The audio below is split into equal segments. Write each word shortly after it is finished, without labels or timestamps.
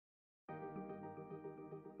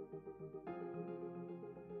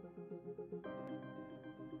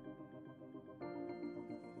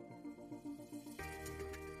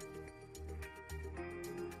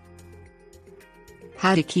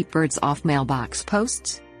How to keep birds off mailbox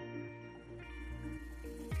posts?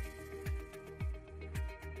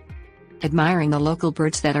 Admiring the local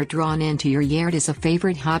birds that are drawn into your yard is a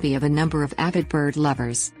favorite hobby of a number of avid bird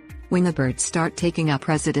lovers. When the birds start taking up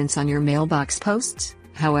residence on your mailbox posts,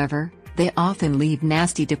 however, they often leave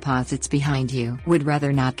nasty deposits behind you would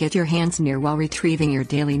rather not get your hands near while retrieving your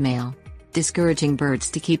daily mail. Discouraging birds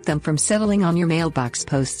to keep them from settling on your mailbox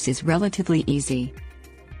posts is relatively easy.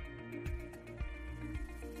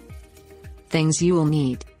 Things you will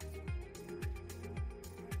need: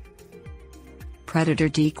 predator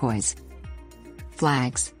decoys,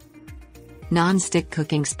 flags, non-stick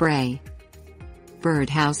cooking spray, bird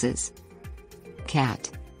houses,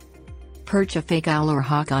 cat. Perch a fake owl or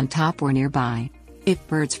hawk on top or nearby. If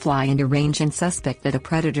birds fly into range and suspect that a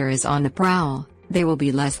predator is on the prowl, they will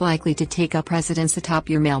be less likely to take up residence atop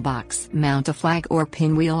your mailbox. Mount a flag or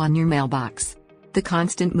pinwheel on your mailbox. The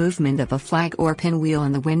constant movement of a flag or pinwheel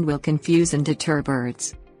in the wind will confuse and deter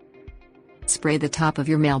birds. Spray the top of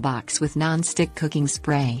your mailbox with non-stick cooking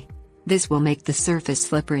spray. This will make the surface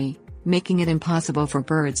slippery, making it impossible for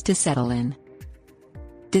birds to settle in.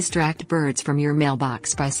 Distract birds from your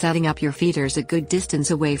mailbox by setting up your feeders a good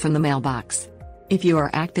distance away from the mailbox. If you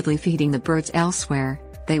are actively feeding the birds elsewhere,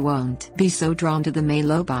 they won't be so drawn to the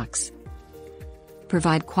mailbox.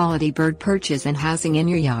 Provide quality bird perches and housing in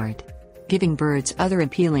your yard. Giving birds other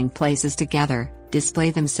appealing places to gather,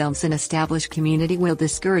 display themselves in established community will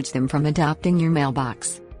discourage them from adopting your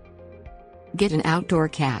mailbox. Get an outdoor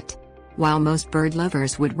cat. While most bird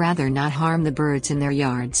lovers would rather not harm the birds in their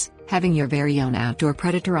yards, having your very own outdoor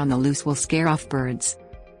predator on the loose will scare off birds.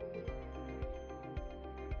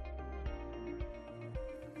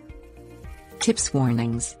 Tips: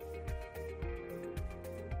 warnings.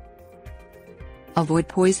 Avoid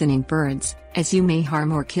poisoning birds, as you may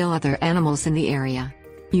harm or kill other animals in the area.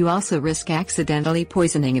 You also risk accidentally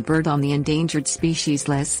poisoning a bird on the endangered species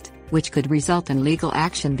list, which could result in legal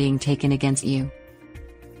action being taken against you.